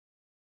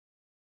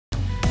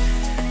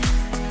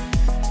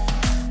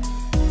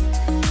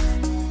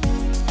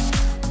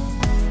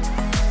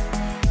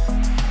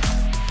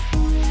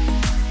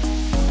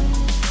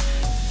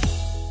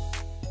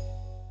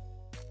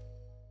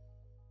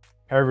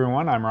Hey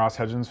everyone, I'm Ross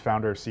Hudgens,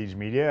 founder of Siege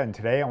Media, and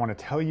today I want to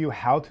tell you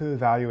how to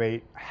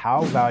evaluate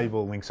how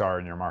valuable links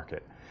are in your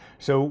market.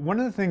 So one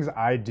of the things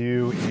I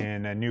do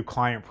in a new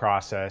client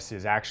process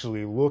is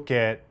actually look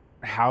at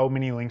how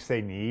many links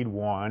they need,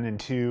 one, and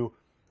two,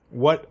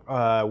 what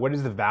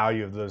is the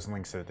value of those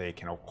links that they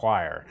can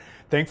acquire.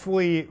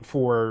 Thankfully,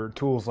 for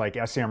tools like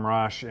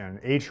SEMRush and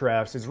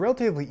Ahrefs, it's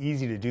relatively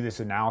easy to do this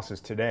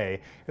analysis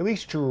today, at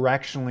least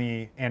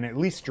directionally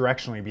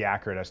be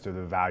accurate as to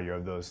the value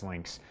of those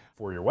links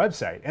for your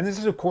website. And this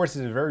is, of course,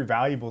 a very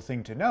valuable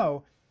thing to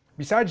know.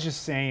 Besides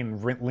just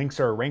saying links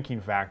are a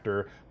ranking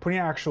factor, putting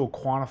actual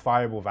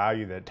quantifiable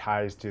value that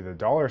ties to the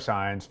dollar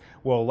signs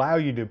will allow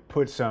you to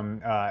put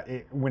some,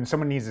 when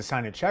someone needs to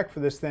sign a check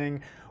for this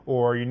thing,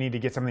 or you need to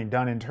get something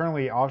done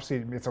internally,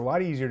 obviously it's a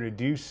lot easier to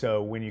do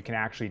so when you can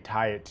actually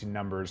tie it to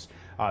numbers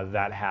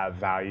that have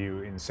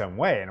value in some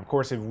way. And of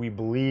course, if we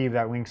believe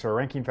that links are a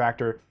ranking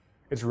factor,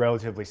 it's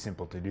relatively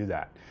simple to do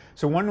that.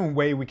 So one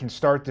way we can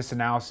start this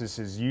analysis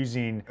is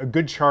using a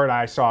good chart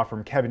I saw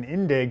from Kevin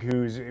Indig,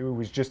 who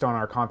was just on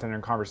our Content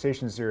and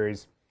Conversation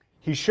series.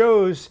 He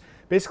shows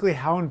basically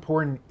how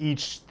important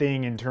each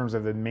thing in terms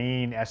of the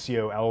main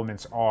SEO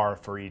elements are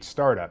for each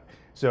startup.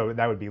 So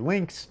that would be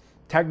links,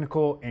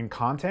 technical, and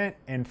content.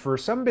 And for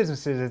some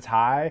businesses it's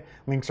high,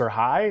 links are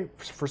high.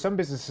 For some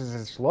businesses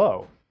it's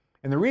low.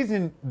 And the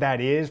reason that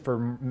is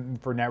for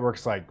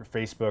networks like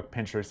Facebook,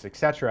 Pinterest,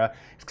 etc.,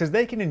 is because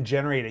they can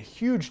generate a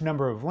huge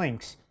number of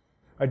links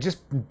just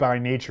by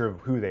nature of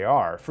who they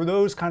are. For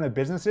those kind of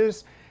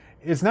businesses,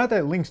 it's not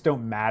that links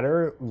don't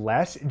matter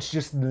less, it's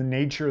just the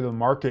nature of the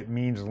market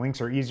means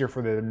links are easier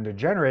for them to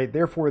generate.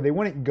 Therefore, they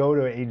wouldn't go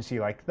to an agency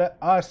like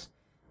us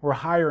or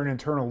hire an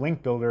internal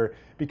link builder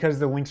because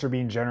the links are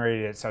being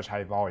generated at such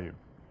high volume.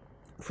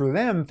 For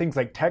them, things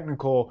like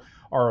technical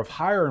are of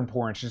higher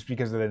importance just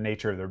because of the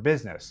nature of their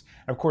business.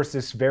 Of course,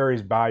 this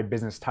varies by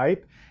business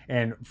type,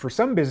 and for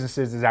some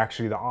businesses is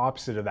actually the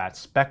opposite of that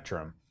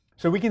spectrum.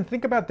 So we can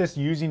think about this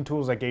using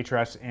tools like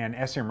Ahrefs and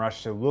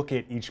SEMRush to look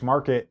at each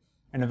market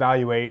and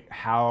evaluate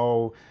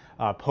how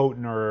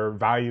potent or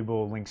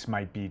valuable links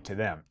might be to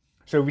them.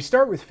 So if we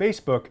start with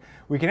Facebook,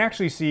 we can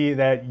actually see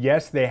that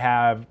yes, they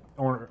have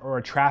or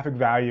a traffic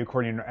value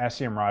according to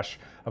SEMRush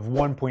of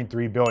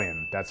 1.3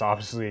 billion. That's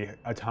obviously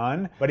a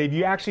ton. But if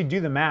you actually do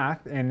the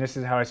math, and this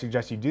is how I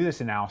suggest you do this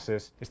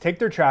analysis, is take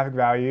their traffic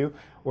value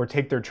or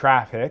take their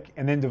traffic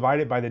and then divide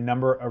it by the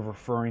number of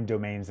referring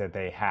domains that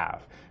they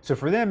have. So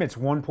for them, it's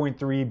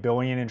 1.3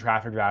 billion in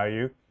traffic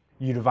value.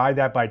 You divide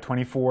that by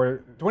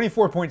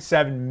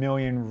 24.7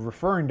 million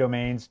referring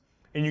domains,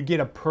 and you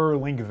get a per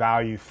link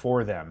value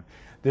for them.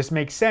 This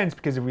makes sense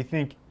because if we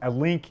think a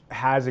link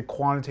has a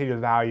quantitative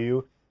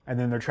value and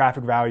then their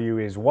traffic value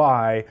is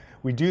Y,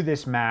 we do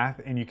this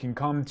math and you can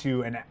come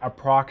to an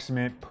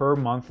approximate per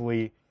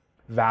monthly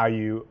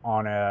value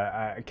on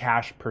a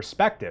cash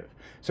perspective.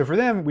 So for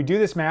them, we do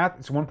this math,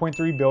 it's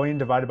 1.3 billion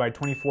divided by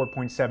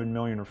 24.7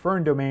 million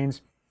referring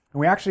domains, and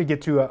we actually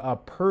get to a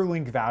per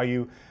link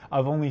value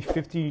of only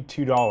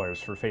 $52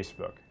 for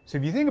Facebook. So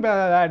if you think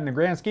about that in the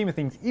grand scheme of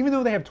things, even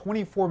though they have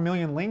 24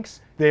 million links,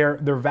 their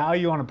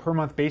value on a per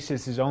month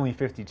basis is only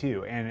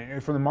 52.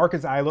 And for the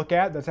markets I look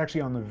at, that's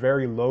actually on the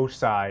very low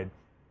side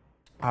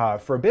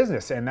for a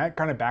business. And that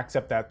kind of backs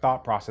up that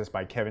thought process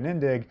by Kevin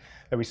Indig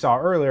that we saw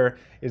earlier,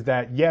 is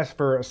that yes,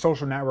 for a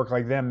social network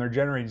like them, they're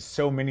generating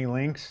so many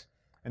links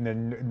and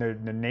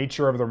the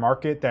nature of their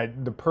market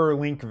that the per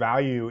link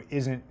value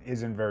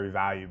isn't very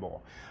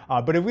valuable.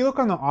 But if we look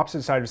on the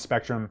opposite side of the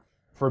spectrum,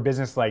 for a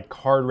business like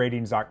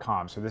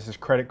cardratings.com. So this is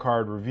credit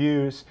card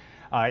reviews.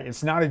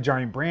 It's not a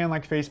giant brand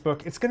like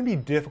Facebook. It's going to be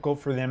difficult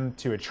for them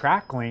to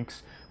attract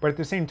links, but at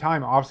the same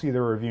time, obviously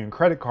they're reviewing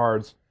credit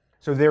cards,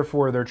 so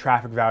therefore their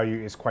traffic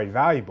value is quite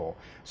valuable.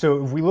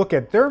 So if we look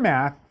at their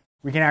math,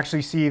 we can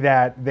actually see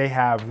that they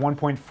have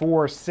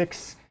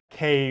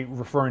 1.46K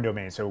referring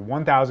domains, so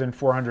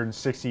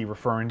 1,460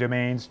 referring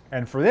domains.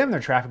 And for them, their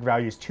traffic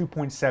value is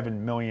 2.7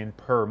 million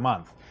per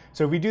month.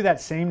 So if we do that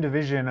same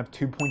division of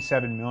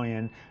 2.7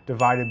 million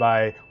divided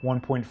by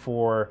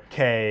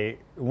 1.4K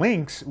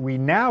links, we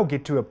now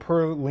get to a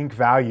per link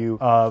value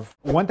of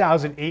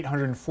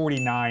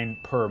 1,849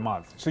 per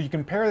month. So you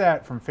compare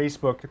that from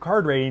Facebook to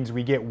card ratings,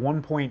 we get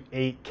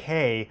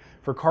 1.8K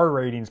for card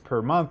ratings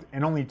per month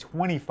and only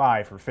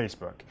 25 for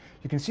Facebook.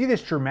 You can see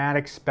this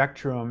dramatic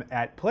spectrum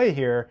at play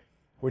here,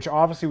 which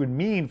obviously would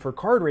mean for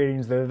card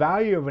ratings, the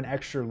value of an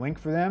extra link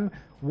for them,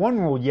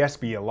 one will, yes,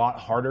 be a lot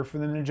harder for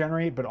them to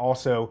generate, but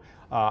also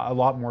a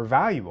lot more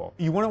valuable.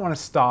 You wouldn't want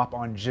to stop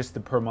on just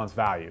the per month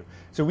value.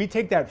 So we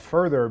take that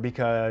further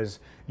because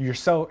you're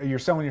selling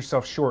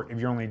yourself short if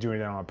you're only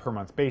doing it on a per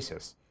month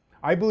basis.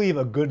 I believe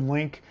a good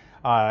link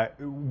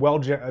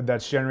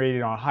that's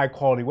generated on a high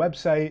quality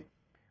website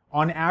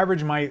on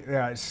average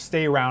might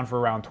stay around for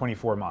around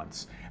 24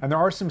 months. And there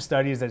are some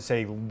studies that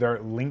say their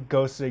link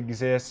ghosts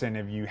exist, and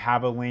if you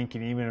have a link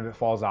and even if it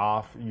falls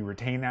off, you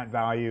retain that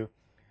value.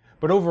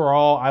 But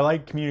overall, I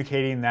like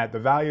communicating that the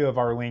value of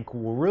our link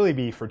will really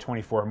be for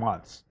 24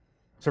 months.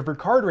 So for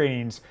card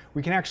ratings,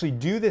 we can actually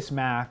do this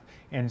math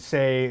and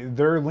say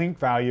their link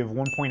value of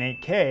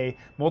 1.8K,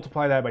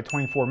 multiply that by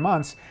 24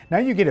 months. Now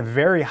you get a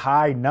very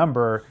high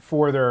number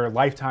for their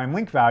lifetime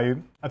link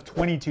value of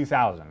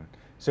 22,000.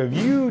 So if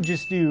you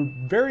just do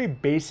very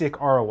basic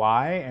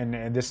ROI,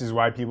 and this is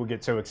why people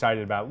get so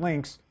excited about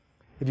links,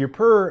 if your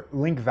per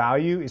link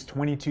value is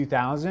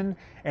 22,000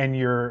 and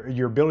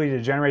your ability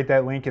to generate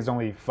that link is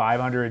only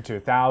 500 to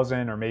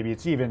 1,000, or maybe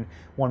it's even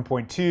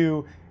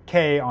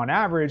 1.2K on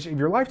average, if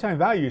your lifetime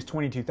value is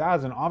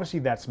 22,000,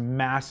 obviously that's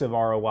massive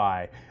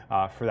ROI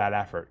for that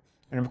effort.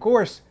 And of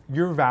course,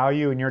 your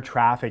value and your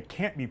traffic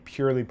can't be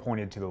purely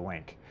pointed to the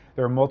link.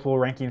 There are multiple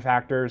ranking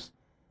factors,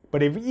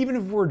 but even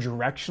if we're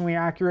directionally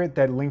accurate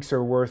that links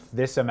are worth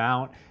this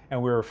amount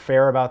and we're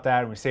fair about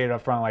that and we say it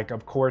up front, like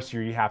of course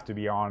you have to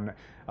be on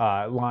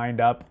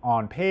lined up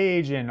on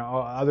page and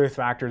other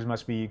factors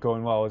must be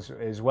going well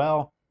as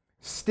well.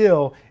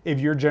 Still, if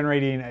you're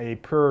generating a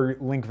per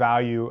link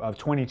value of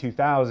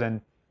 22,000,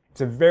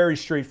 it's a very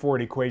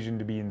straightforward equation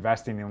to be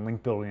investing in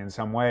link building in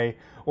some way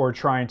or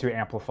trying to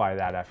amplify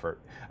that effort.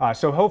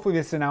 So hopefully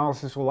this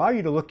analysis will allow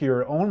you to look at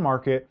your own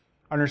market,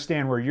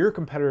 understand where your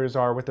competitors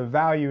are, what the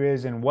value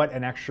is, and what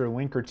an extra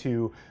link or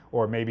two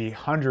or maybe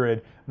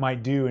 100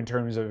 might do in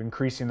terms of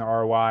increasing the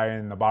ROI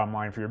and the bottom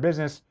line for your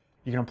business.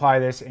 You can apply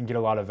this and get a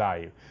lot of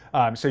value.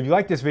 So if you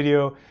like this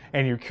video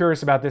and you're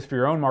curious about this for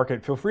your own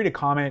market, feel free to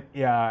comment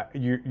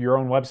your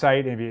own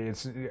website. If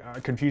it's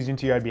confusing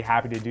to you, I'd be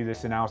happy to do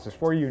this analysis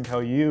for you and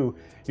tell you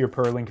your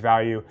per link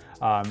value.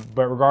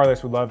 But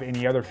regardless, would love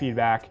any other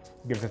feedback.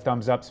 Give us a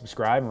thumbs up,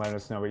 subscribe, and let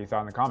us know what you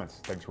thought in the comments.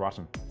 Thanks for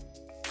watching.